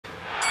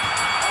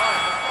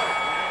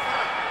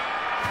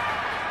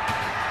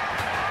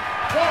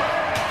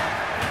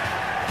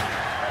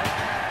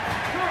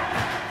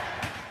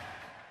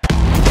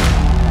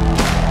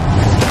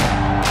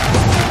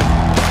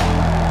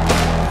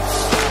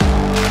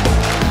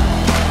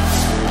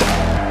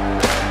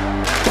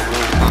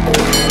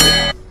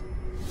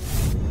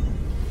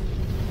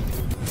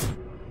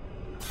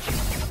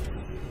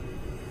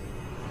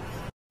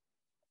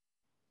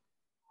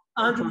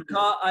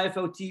McCART,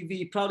 IFL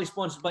TV, proudly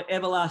sponsored by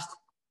Everlast.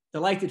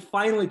 Delighted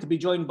finally to be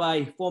joined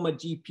by former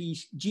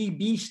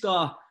GB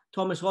star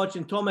Thomas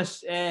Hodgson.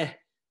 Thomas,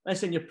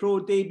 listen, your pro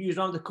debut's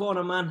around the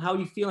corner, man. How are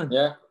you feeling?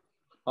 Yeah,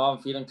 I'm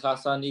feeling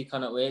class, Andy.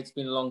 Cannot wait. It's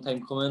been a long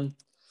time coming.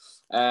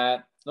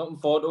 Looking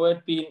forward to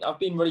it. I've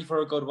been ready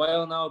for a good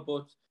while now,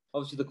 but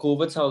obviously the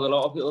COVID's held a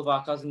lot of people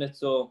back, hasn't it?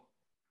 So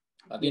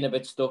I've been a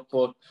bit stuck,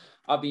 but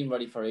I've been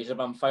ready for ages.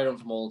 I'm firing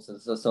from all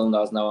the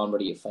cylinders now. I'm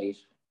ready to fight.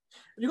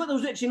 Have you got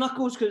those itchy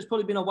knuckles? Because it's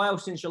probably been a while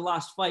since your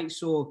last fight.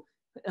 So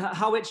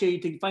how itchy are you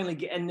to finally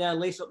get in there,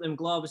 lace up them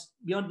gloves,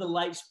 be under the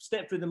lights,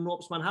 step through them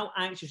ropes, man? How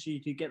anxious are you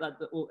to get that?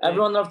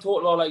 Everyone I've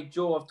talked to, like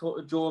Joe, I've talked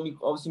to Joe,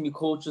 obviously my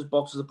coaches,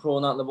 boxers, a pro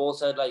and that, they've all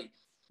said, like,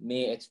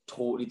 mate, it's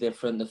totally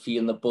different, the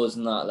feeling, the buzz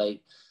and that,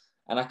 like,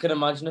 and I can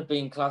imagine it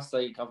being class.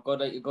 Like, I've got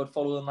like a good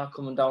following that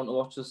coming down to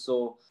watch us,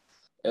 so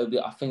I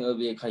think it'll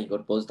be a kind of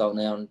good buzz down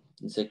there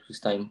in 6 weeks'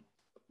 time.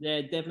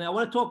 Yeah, definitely. I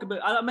want to talk about.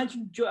 I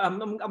mentioned Joe.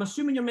 I'm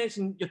assuming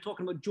you're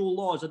talking about Joe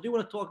Laws. I do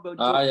want to talk about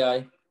Joe.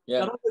 Aye,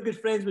 yeah. I'm not good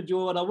friends with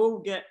Joe, and I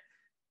will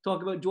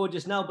talk about Joe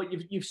just now. But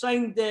you've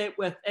signed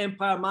with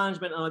Empire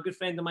Management, and a good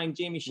friend of mine,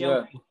 Jamie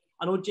Sheldon. Yeah.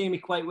 I know Jamie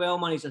quite well,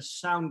 man. He's a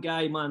sound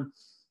guy, man.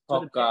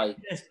 Top guy.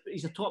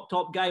 He's a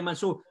top guy, man.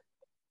 So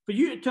for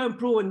you to turn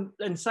pro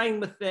and sign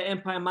with the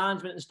Empire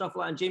Management and stuff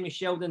like that, and Jamie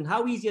Sheldon,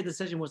 how easy a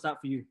decision was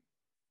that for you?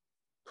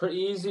 Pretty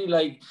easy.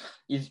 Like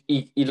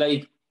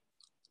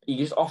he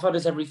just offered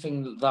us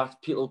everything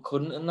that people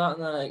couldn't, and that.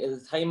 And then, like, at the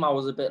time, I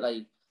was a bit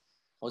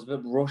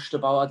rushed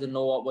about it. I didn't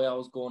know what way I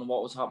was going,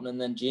 what was happening.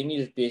 And then Jamie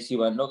just basically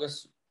went, look,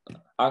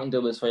 I can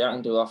do this for you, I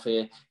can do that for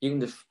you. You can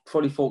just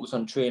fully focus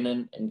on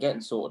training and getting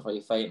sorted for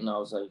your fight. And I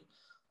was like,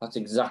 that's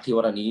exactly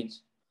what I need.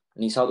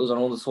 And he's helped us on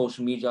all the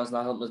social medias, and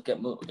I helped us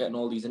getting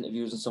all these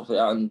interviews and stuff like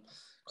that. And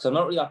because I'm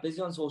not really that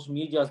busy on social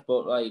medias,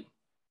 but like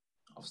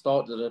I've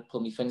started to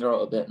pull my finger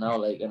out a bit now,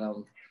 like,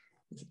 and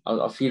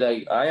I feel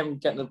like I am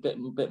getting a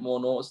bit more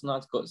notice, and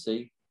that's good to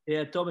see.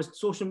 Yeah, Thomas,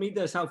 social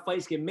media is how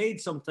fights get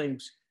made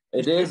sometimes.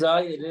 It is.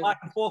 Back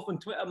and forth on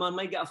Twitter, man,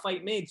 might get a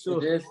fight made.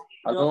 So it is.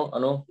 I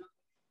know.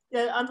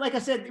 Yeah, and like I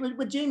said,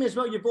 with Jamie as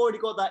well, you've already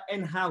got that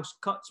in-house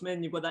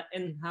cutsman, you've got that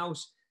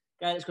in-house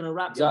guy that's going to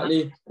wrap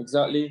Exactly.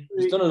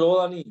 He's done it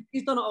all, hasn't he?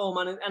 He's done it all,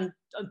 man. And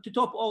to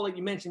top it all, like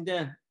you mentioned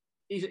there,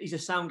 he's a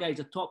sound guy.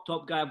 He's a top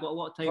guy. I've got a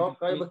lot of time. Top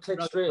guy, but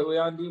click straight away,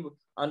 Andy.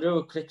 Andrew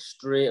will click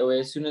straight away.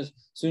 As soon as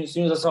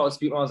I started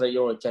speaking, I was like,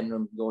 you're a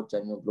genuine bloke,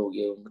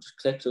 you. And we just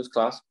clicked, it was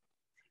class.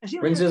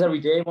 Rings us every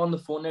day, we're on the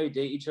phone every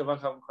day, each of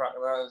us having crack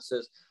around, and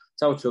says,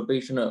 it's how it should be,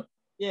 shouldn't it?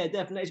 Yeah,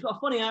 definitely. He's got a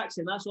funny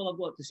accent. That's all I've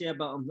got to say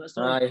about him. That's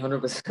all. Aye,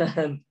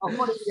 100%. A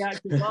funny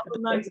accent. But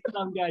I'm a nice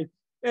damn guy.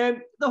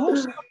 The whole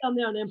stuff down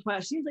there in Empire,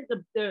 it seems like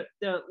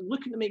they're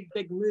looking to make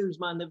big moves,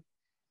 man.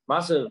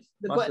 Massive.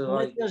 They've got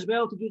Lydia as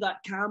well to do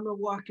that camera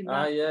work and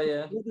that.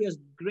 Yeah. Lydia's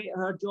great at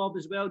her job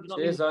as well. Do you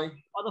know what I mean?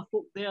 Other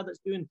folk there that's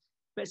doing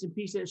bits and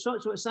pieces. So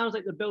it sounds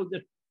like they're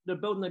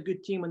building a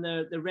good team, and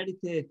they're ready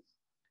to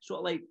sort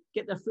of like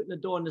get their foot in the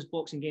door in this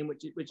boxing game,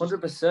 which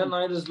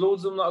 100%. There's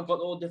loads of them that have got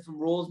all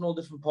different roles and all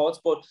different parts,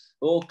 but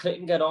they all click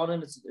and get on,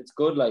 and it's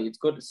good. Like, it's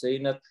good to see,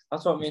 and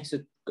that's what makes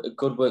it a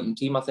good working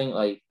team, I think.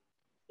 Like,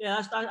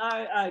 yeah,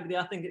 I agree.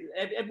 I think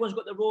everyone's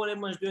got their role, and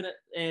everyone's doing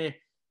it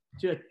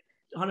to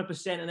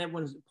 100%, and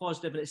everyone's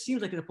positive, and it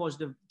seems like it's a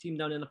positive team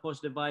down in a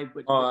positive vibe.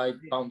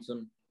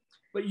 Bouncing.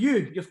 But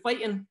you're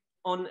fighting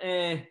on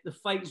the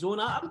fight zone.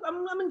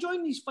 I'm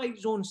enjoying these fight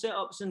zone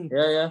setups and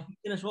yeah.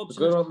 Dennis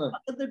Robson.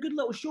 They're good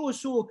little shows.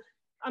 So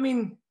I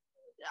mean,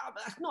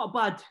 it's not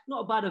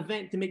a bad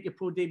event to make your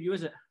pro debut,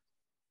 is it?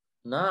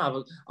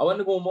 Nah, I went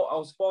to go. I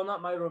was spawned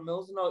at Myron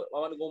Mills, and I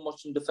went to go and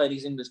watch him defend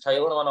his English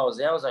title. And when I was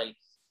there, I was like,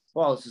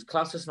 wow, this is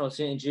class. And I was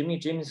saying to Jimmy,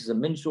 this is a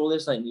min show.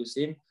 This, like you were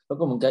saying,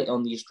 look, I'm gonna get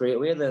on these straight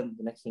away. Then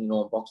the next thing you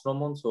know, I'm boxing on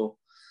one. So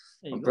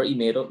I'm pretty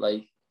made up.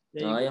 Like,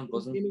 I am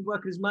buzzing. Jimmy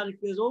working his magic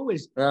as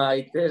always.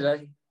 I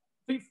did.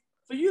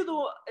 For you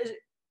though, is it,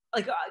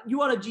 like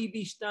you are a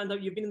GB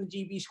standout. You've been in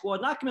the GB squad,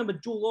 and I can remember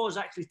Joe Laws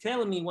actually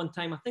telling me one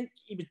time. I think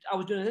I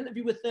was doing an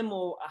interview with him,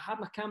 or I had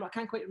my camera. I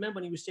can't quite remember.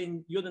 And he was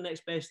saying, "You're the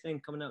next best thing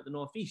coming out of the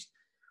Northeast,"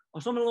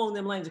 or something along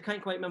them lines. I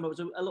can't quite remember. It was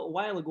a little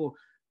while ago.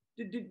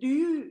 Do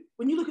you,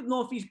 when you look at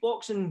Northeast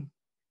boxing,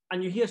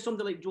 and you hear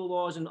somebody like Joe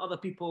Laws and other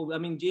people? I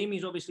mean,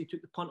 Jamie's obviously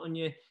took the punt on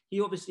you.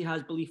 He obviously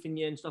has belief in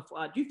you and stuff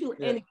like that. Do you feel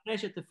any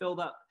pressure to fill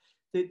that,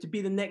 to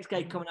be the next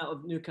guy coming out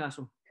of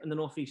Newcastle in the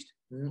Northeast?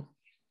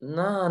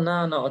 No,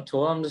 not at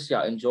all. I'm just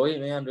enjoying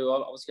it, man. Andrew.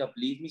 Obviously, I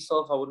believe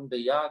myself. I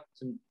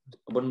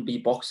wouldn't be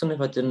boxing if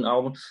I didn't.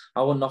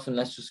 I want nothing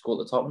less, just go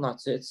to the top, and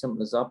that's it. It's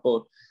simple as that.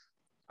 But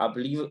I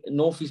believe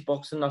Northeast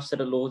boxing, I've said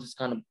it loads, it's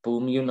kind of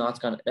booming. You know, it's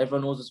kind of,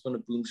 everyone knows it's going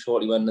to boom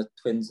shortly when the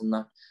twins and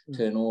that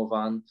turn over,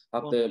 and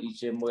that Burley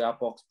gym where I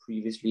boxed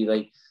previously,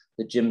 like,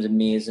 the gym's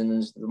amazing,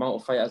 and the amount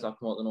of fighters that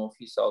come out of the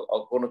Northeast are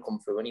going to come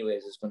through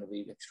anyways. It's going to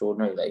be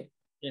extraordinary, like.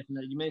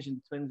 Definitely. You mentioned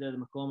the twins there, the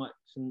McCormacks,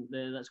 and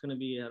that's going to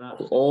be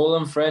all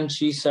them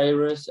Frenchie,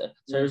 Cyrus.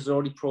 Cyrus is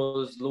already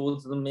pros,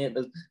 loads of them, mate.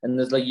 And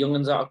there's like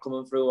young'uns that are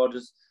coming through, or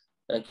just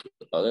like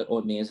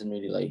amazing,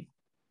 really. Like,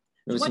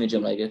 never seen a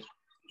gym like it.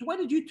 So why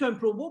did you turn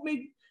pro? What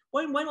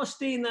Why not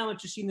stay in there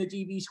just seeing the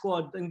GB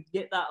squad and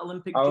get that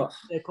Olympic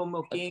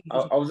Commonwealth Games?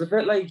 I was a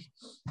bit like,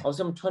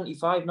 I'm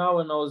 25 now,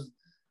 and I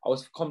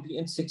was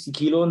competing 60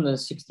 kilo, and the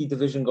 60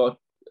 division got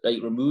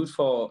like removed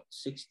for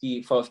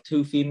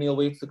 2 female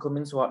weights to come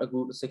in, so I had to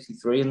go to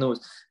 63, and it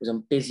was a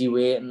busy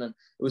weight, and then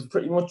it was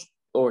pretty much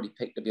already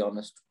picked, to be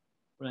honest.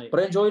 Right.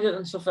 But I enjoyed it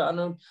and stuff. I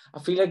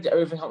feel like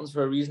everything happens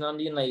for a reason,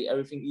 Andy, and like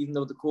everything, even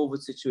though the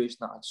COVID situation,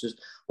 it's just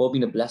all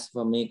been a blessing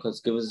for me, because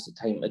it gives us the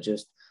time to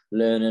just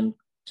learn and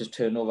just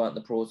turn over at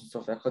the pros and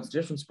stuff like that. Because it's a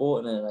different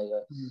sport, and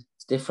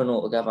it's different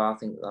altogether. I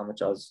think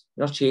amateurs,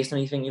 you're not chasing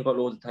anything. You've got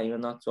loads of time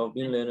in that. So I've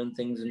been learning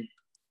things, and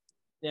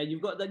yeah,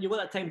 you've got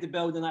that time to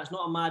build, and that's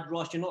not a mad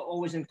rush. You're not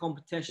always in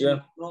competition. Yeah.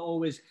 You're not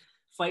always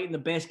fighting the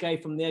best guy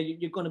from there.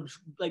 You're going to,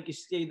 like you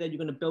say, that you're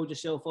going to build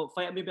yourself up.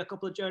 Fight maybe a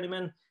couple of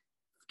journeymen.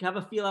 Have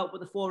a feel out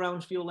what the 4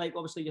 rounds feel like.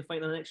 Obviously, you're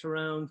fighting an extra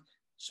round.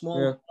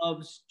 Small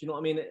clubs, do you know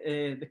what I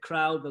mean? The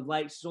crowd, the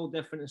lights, it's all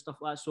different and stuff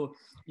like that. So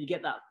you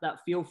get that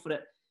feel for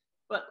it.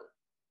 But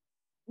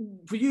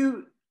for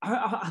you,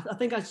 I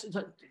think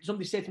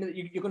somebody said to me that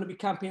you're going to be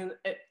campaigning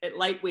at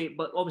lightweight,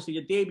 but obviously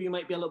your debut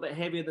might be a little bit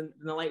heavier than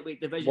the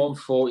lightweight division.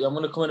 140. I'm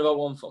going to come in about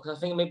 140, because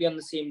I think maybe on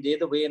the same day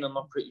the weight, and I'm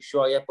not pretty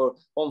sure yet, but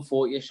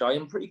 140-ish. I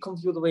am pretty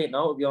comfy with the weight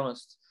now, to be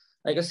honest.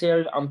 Like I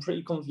say, I'm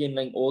pretty comfy in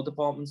like all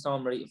departments now.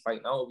 I'm ready to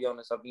fight now, to be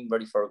honest. I've been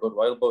ready for a good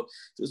while, but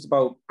just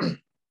about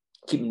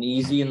keeping it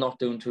easy and not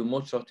doing too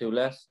much or too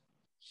less.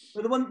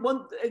 But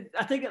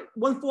I think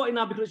 140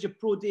 now, because it's your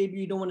pro debut,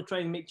 you don't want to try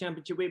and make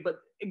championship weight. But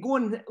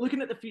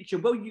looking at the future,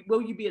 will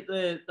you be at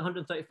the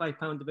 135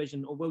 pound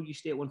division, or will you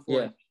stay at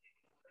 140? Yeah,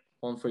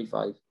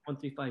 135.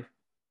 135.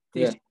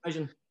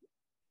 Division.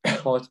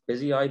 Oh, it's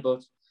busy,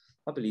 but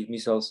I believe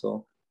myself,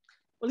 so.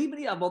 Well,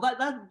 even well,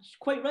 that's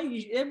quite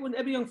right.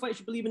 Every young fighter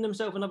should believe in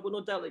themselves, and I've got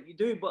no doubt that you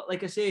do. But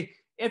like I say,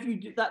 if you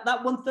do that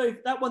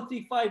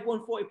 135,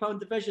 140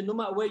 pound division, no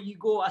matter where you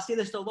go, I say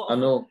this to a lot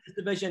of this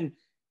division,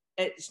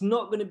 it's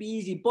not going to be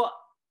easy, but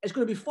it's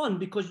going to be fun,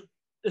 because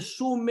there's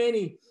so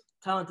many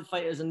talented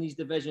fighters in these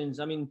divisions.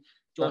 I mean,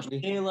 Josh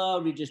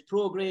Taylor, Regis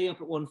Prograis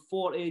up at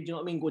 140. Do you know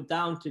what I mean? Go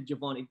down to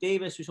Javante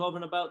Davis, who's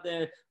hovering about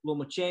there,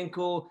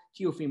 Lomachenko,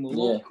 Teofimo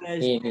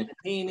Lopez,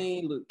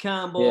 Haney, Luke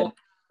Campbell.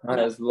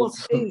 There's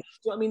lots. You know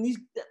what I mean?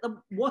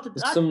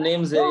 Some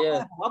names there,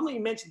 yeah. I've not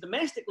even mentioned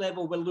domestic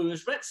level with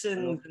Lewis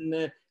Ritson and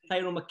the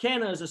Tyrone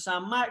McKenna's, the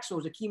Sam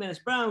Maxwell's, the Key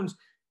Browns.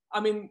 I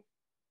mean,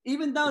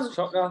 even down.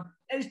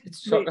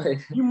 It's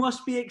shocking. You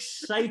must be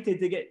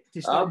excited to get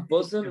to start. I'm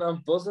buzzing.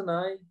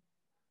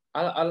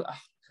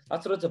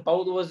 That's what it's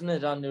about, though, isn't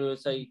it? And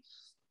it's like,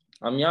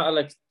 I'm here to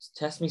like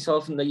test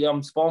myself, and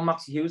I'm sparring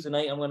Maxie Hughes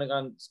tonight. I'm gonna go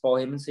and spar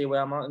him and see where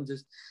I'm at, and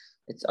just.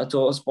 I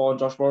taught sport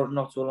Josh Warren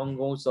not so long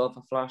ago, so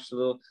for Flash. So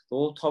the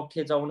all top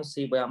kids, I want to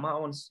see where I'm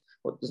at.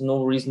 But there's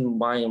no reason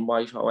why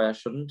I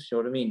shouldn't. You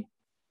know what I mean?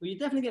 Well, you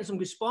definitely get some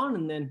good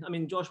sparring then. I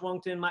mean, Josh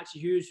Warrington, Maxie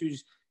Hughes,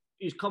 who's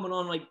coming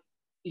on like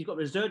he's got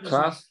resurgence.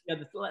 Class. Yeah,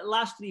 the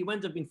last 3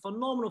 wins have been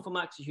phenomenal for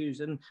Maxie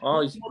Hughes, and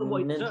he's more than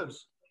what he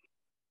deserves.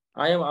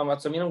 I'm going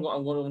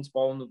to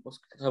spar him,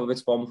 have a bit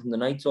sparring from the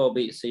night, so I'll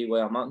be to see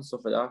where I'm at and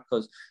stuff like that,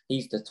 because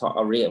he's the top.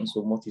 I rate him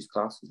so much. His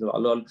class, his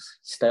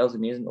style's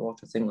amazing to watch.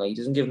 I think he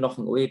doesn't give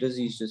nothing away, does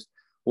he? He's just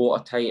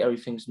watertight.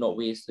 Everything's not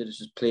wasted. It's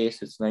just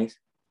placed. It's nice.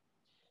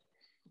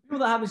 People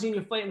that haven't seen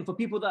you fighting, for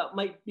people that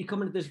might be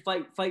coming to this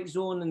fight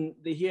zone and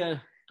they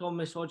hear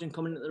Thomas Hodgson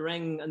coming into the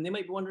ring, and they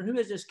might be wondering, who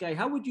is this guy?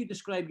 How would you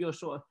describe your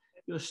style,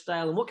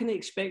 and what can they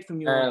expect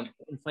from you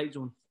in fight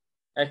zone?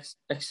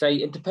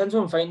 Exciting. It depends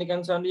what I'm fighting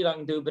against, Andy. I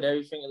can do a bit of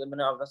everything at the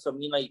minute. That's what I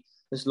mean. Like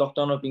this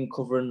lockdown, I've been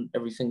covering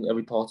everything,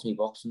 every part of me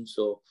boxing.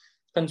 So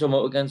depends what I'm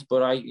up against,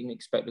 but I can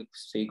expect to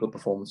see a good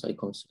performance. Like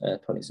comes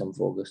 27th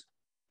of August.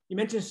 You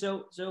mentioned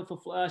Silver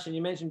Flash, and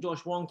you mentioned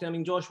Josh Warrington. I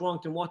mean, Josh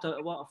Warrington, what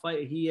a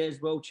fighter he is,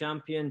 world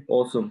champion.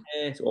 Awesome.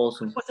 It's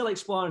awesome. What's it like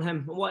sparring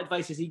him? And what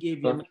advice has he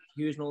gave you,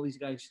 Hughes and all these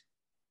guys?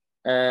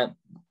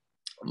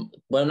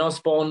 When I was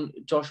sparring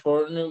Josh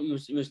Warrington,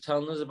 he was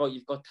telling us about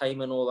you've got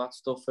time and all that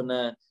stuff,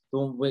 and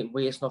don't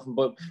waste nothing.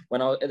 But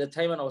at the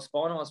time when I was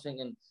sparring, I was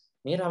thinking,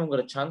 mate, I haven't got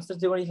a chance to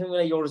do anything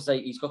with it. Yours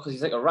like because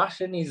he's like a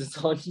ration. He's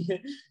on you.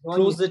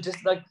 Close it,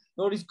 just like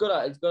what he's good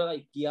at. He's got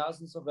like gears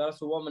and stuff like that.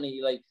 So 1 minute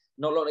he like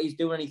not like he's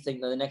doing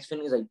anything, and the next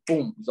thing is like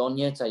boom, he's on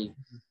you. It's like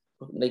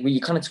you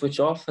kind of switch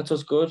off. That's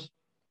what's good.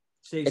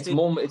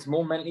 It's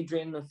more mentally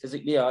draining than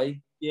physically.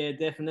 Yeah,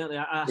 definitely.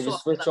 You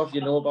just switch off.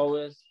 You know about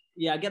it.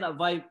 Yeah, I get that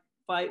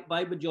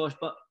vibe with Josh.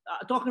 But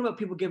talking about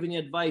people giving you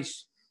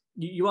advice,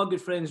 you are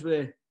good friends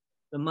with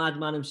the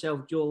madman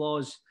himself, Joe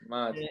Laws.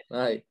 Mad,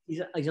 right? He's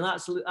an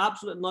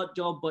absolute nut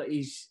job, but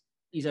he's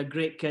a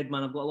great kid,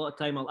 man. I've got a lot of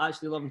time. I'll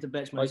actually love him to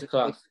bits, man.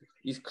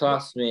 He's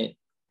class, mate.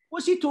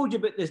 What's he told you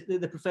about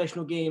the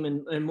professional game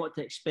and what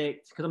to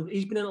expect? Because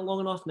he's been in it long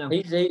enough now.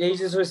 He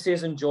just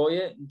says enjoy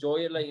it.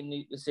 Like, and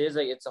he says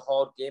like it's a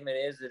hard game.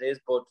 It is,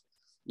 but.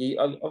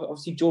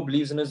 Obviously, Joe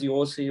believes in us. He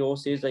always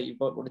says that you've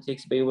got what it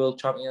takes to be a world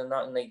champion and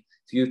that. And like,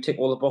 if you tick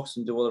all the boxes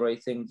and do all the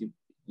right things,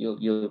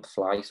 you'll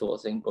fly, sort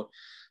of thing. But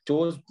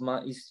Joe's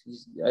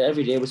he's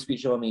every day we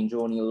speak to him. I mean,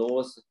 Joe, and he'll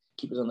always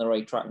keep us on the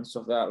right track and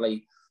stuff like that.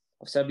 Like,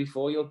 I've said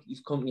before,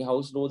 he's come to my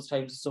house loads of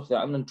times and stuff like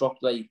that, and then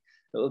dropped like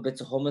little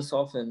bits of hummus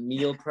off and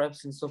meal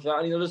preps and stuff like that.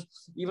 And he'll just,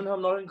 even if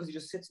I'm not in, because he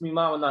just sits me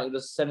mum and that, he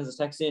just sends us a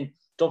text in,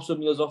 drop some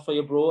meals off for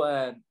you,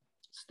 bro.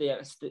 Stay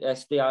at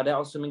it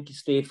or something,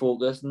 stay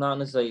focused and that.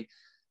 And it's like,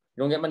 you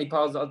don't get many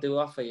pals that'll do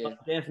that for you.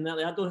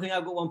 Definitely. I don't think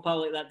I've got one pal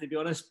like that, to be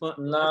honest. But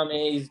nah,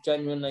 mate, he's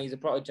genuine. Like, he's a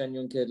proper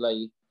genuine kid. Like,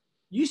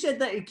 you said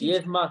that he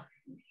is mad.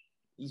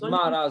 He's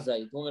mad as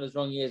like. Don't get us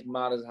wrong. He is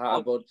mad as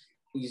hell, but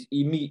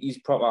he's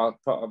proper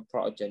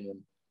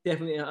genuine.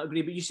 Definitely, I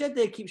agree. But you said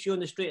that it keeps you on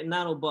the straight and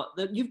narrow. But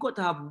you've got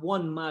to have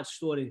one mad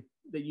story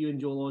that you and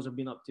Joe Laws have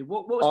been up to.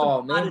 What's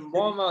one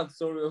mad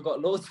story? We've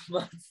got loads of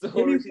mad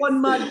stories.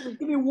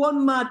 Give me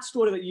one mad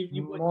story that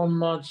you've got. One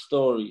mad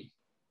story.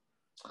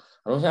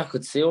 I don't think I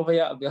could say over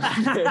yet, to be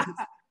honest.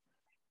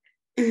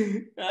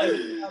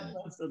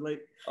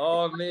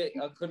 Oh, mate,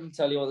 I couldn't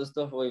tell you all the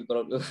stuff we've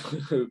got up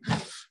to.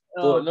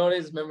 But no,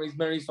 there's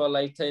memories for a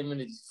lifetime,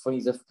 and it's funny.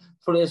 He's a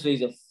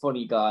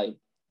funny guy.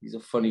 He's a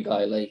funny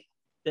guy, like.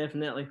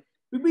 Definitely.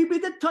 We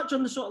did touch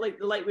on the sort of like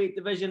the lightweight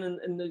division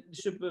and the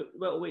super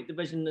welterweight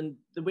division and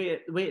the way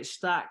it's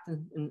stacked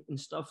and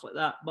stuff like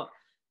that. But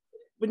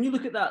when you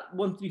look at that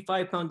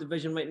 135-pound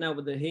division right now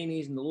with the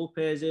Haneys and the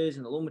Lopez's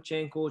and the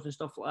Lomachenkos and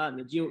stuff like that,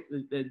 and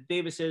the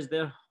Davises,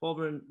 they're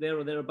hovering there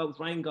or thereabouts.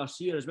 Ryan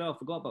Garcia as well, I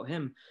forgot about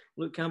him.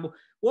 Luke Campbell.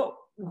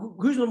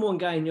 Who's the number one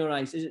guy in your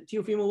eyes? Is it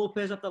Teofimo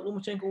Lopez after that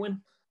Lomachenko win?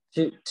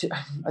 I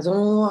don't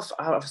know.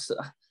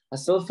 I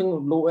still think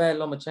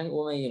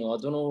Lomachenko, you know. I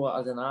don't know.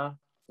 I don't know.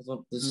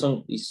 There's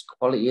some his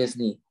quality,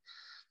 isn't he?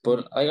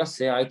 But like I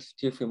say,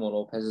 Teofimo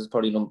Lopez is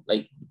probably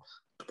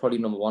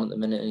number one at the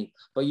minute.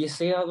 But you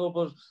say that though,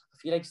 but I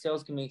feel like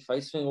styles can make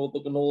fights thing, or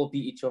they can all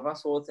beat each other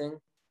sort of thing.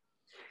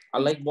 I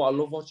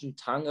love watching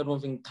Tang. I don't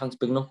think Tang's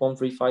big enough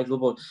 135 though,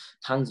 but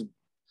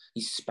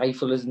he's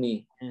spiteful, isn't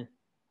he? Yeah.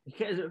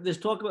 There's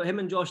talk about him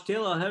and Josh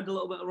Taylor. I heard a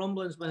little bit of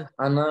rumblings, man.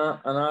 I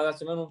know.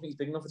 That's I don't think he's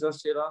big enough for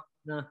Josh Taylor.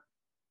 No.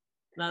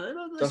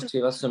 Josh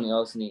Taylor's something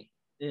else, isn't he?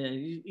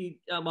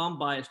 Yeah, I'm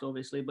biased,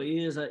 obviously, but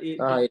he is.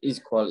 He's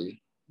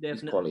quality.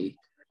 Definitely. He's quality.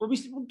 Well, we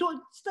don't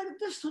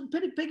just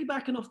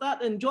piggybacking off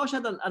that. And Josh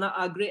had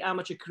a great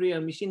amateur career,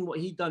 and we've seen what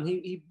he done.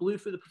 He blew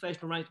through the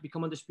professional ranks to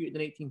become undisputed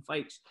in 18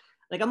 fights.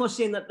 Like, I'm not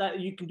saying that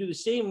you can do the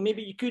same.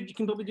 Maybe you can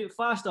probably do it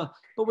faster.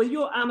 But with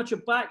your amateur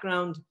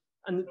background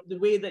and the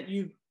way that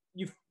you're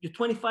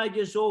 25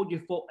 years old,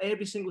 you've fought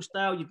every single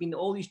style, you've been to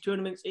all these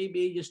tournaments,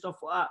 ABA, and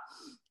stuff like that.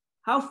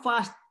 How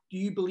fast do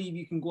you believe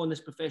you can go on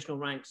this professional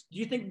ranks? Do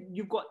you think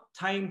you've got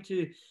time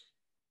to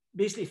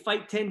basically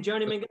fight 10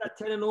 journeymen, get that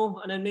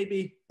 10-0, and then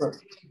maybe...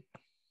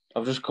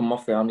 I've just come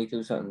off there, only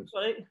 2 seconds.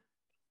 Sorry?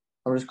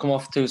 I've just come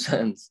off 2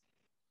 seconds.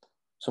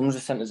 Someone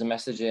just sent us a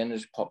message in and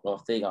just popped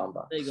off. There you go, I'm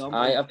back. There you go.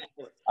 I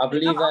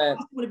believe...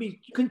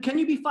 Can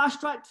you be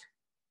fast-tracked?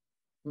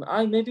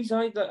 Maybe I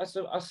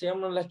say I'm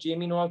gonna let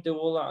Jamie know I do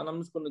all that, and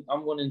I'm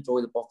gonna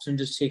enjoy the boxing,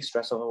 just take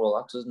stress off,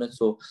 relax, isn't it?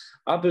 So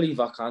I believe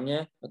I can,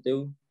 yeah, I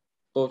do.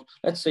 But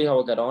let's see how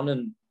I get on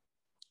and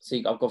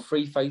see. I've got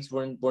 3 fights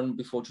running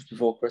just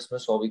before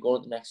Christmas, so I'll be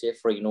going to the next year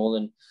 3-0,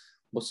 and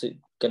we'll see.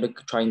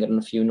 Try and get in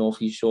a few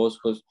Northeast shows,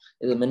 because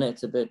at the minute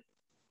it's a bit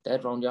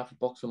dead round here for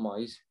boxing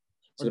wise.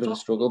 It's a bit of a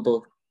struggle,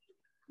 but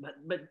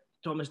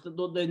Thomas,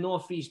 the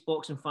Northeast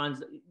boxing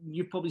fans,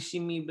 you've probably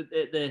seen me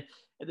at the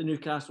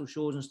Newcastle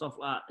shows and stuff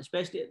like that,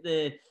 especially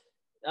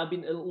I've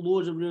been at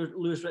loads of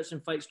Lewis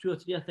Ritson fights, 2 or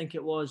 3 I think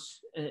it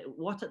was.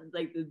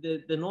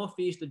 The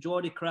Northeast, the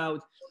Geordie crowd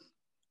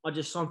are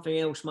just something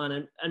else,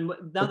 man. And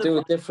they do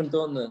it different,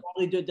 don't they?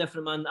 They do it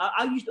different, man.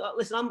 I used to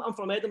listen. I'm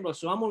from Edinburgh,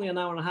 so I'm only an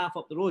hour and a half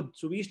up the road.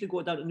 So we used to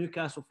go down to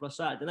Newcastle for a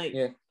Saturday night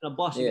in a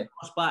bus and get a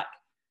bus back.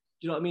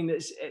 Do you know what I mean?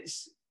 It's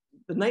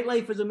the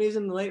nightlife is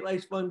amazing. The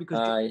nightlife's fun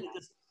because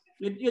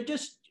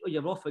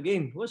you're off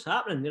again. What's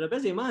happening? You're a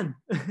busy man.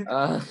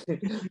 Like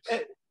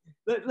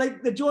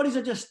the Geordies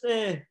are just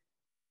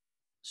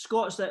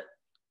Scots that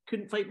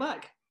couldn't fight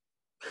back.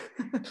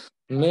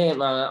 Mate,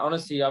 man,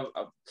 honestly, I've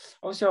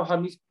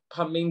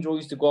had me and Joe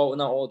used to go out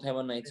and that all the time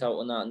on nights out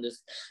and that, and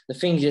just the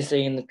things you're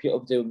saying that people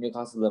do in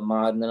Newcastle are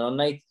mad. And then on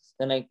night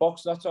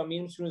box, that's what I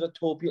mean. As soon as I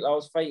told people I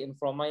was fighting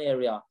from my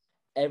area,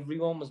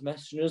 everyone was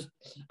messaging us.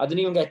 I didn't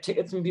even get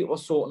tickets, and people were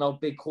sorting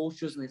out big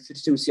coaches and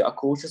 52-seater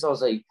coaches. I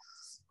was like,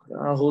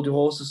 hold your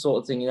horses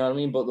sort of thing, you know what I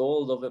mean? But they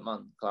all love it,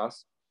 man.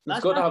 Class. It's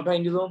good to have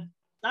behind you though.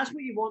 That's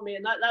what you want, mate,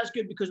 and that's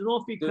good, because the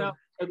Northfield crowd,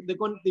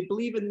 they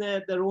believe in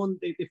their own,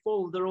 they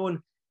follow their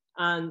own,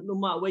 and no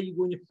matter where you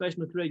go in your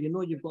professional career, you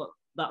know you've got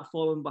that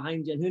following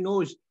behind you. And who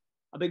knows,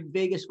 a big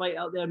Vegas fight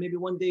out there maybe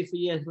one day for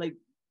you. Like,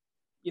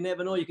 you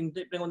never know, you can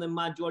bring on the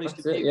mad Geordies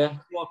to take. Yeah,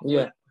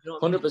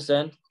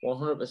 100%,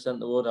 100%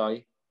 the would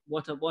I.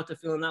 What a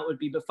feeling that would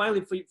be. But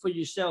finally, for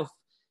yourself,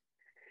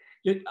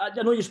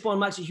 I know you're spawned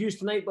Maxie Hughes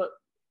tonight, but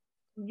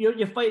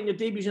you're fighting your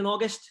debuts in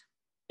August.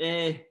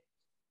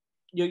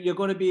 You're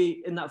going to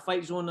be in that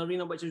Fight Zone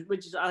arena, which is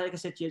like I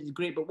said to you, is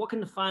great. But what can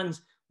the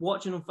fans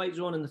watching on Fight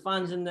Zone and the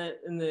fans in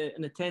the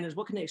attendance,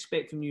 what can they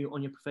expect from you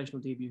on your professional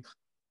debut?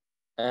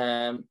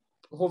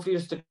 Hopefully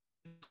just to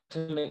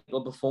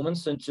clinical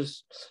performance, and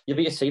just you'll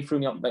be safe through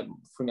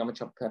the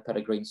amateur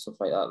pedigree and stuff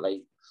like that.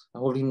 Like,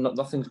 hopefully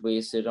nothing's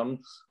wasted. I'm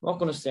not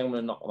going to say I'm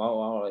going to knock them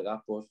out like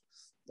that, but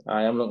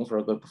I am looking for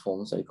a good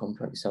performance. I come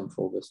 27th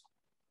August.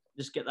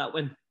 Just get that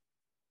win.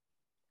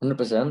 100%.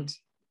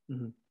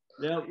 Mm-hmm.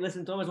 Yeah,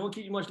 listen, Thomas, I won't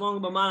keep you much longer,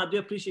 but man, I do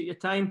appreciate your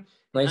time.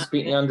 Nice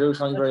speaking, Andrew.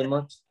 Thank you very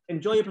much.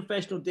 Enjoy your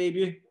professional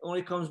debut. It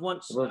only comes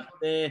once.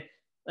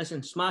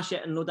 Listen, smash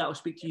it, and no doubt I'll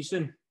speak to you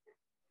soon.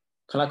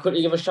 Can I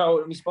quickly give a shout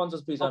out to my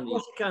sponsors, please, Andy? Of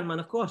course you can, man,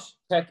 of course.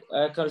 I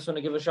just want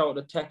to give a shout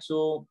out to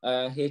Texo,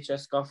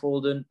 HS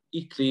Scaffolding,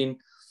 Eat Clean,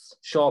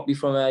 Sharpie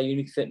from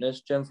Unique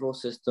Fitness, Genflow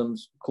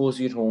Systems,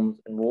 Cozy at Home,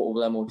 and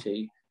Waterville MOT,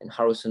 and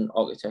Harrison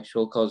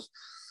Architectural, because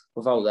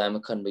without them,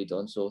 it couldn't be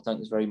done. So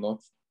thanks very much.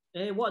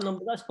 What a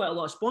number. That's quite a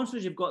lot of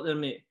sponsors you've got there,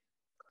 mate.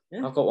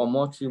 Yeah? I've got one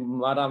more too,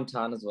 Madame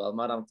Tan as well,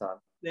 Madame Tan.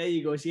 There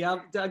you go. See, I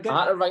had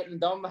to write them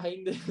down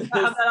behind it.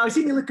 I've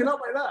seen you looking up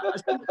like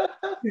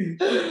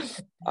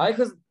that.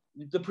 Because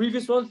the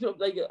previous ones,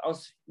 like,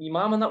 my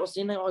mum and that was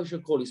saying, like, I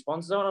should call these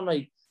sponsors out. I'm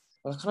like,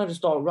 well, I kind of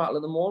just start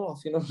rattling them all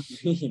off, you know what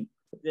I mean?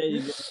 There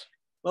you go.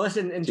 Well,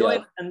 listen, enjoy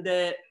it, and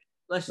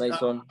listen.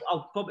 Nice one.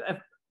 I'll probably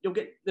you'll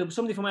get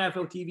somebody from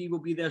IFL TV will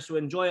be there, so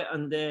enjoy it,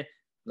 and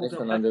nice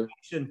one, Andrew.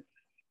 Soon.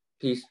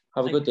 Peace.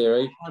 Have a good day,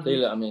 right? See you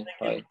later, mate.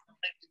 Bye.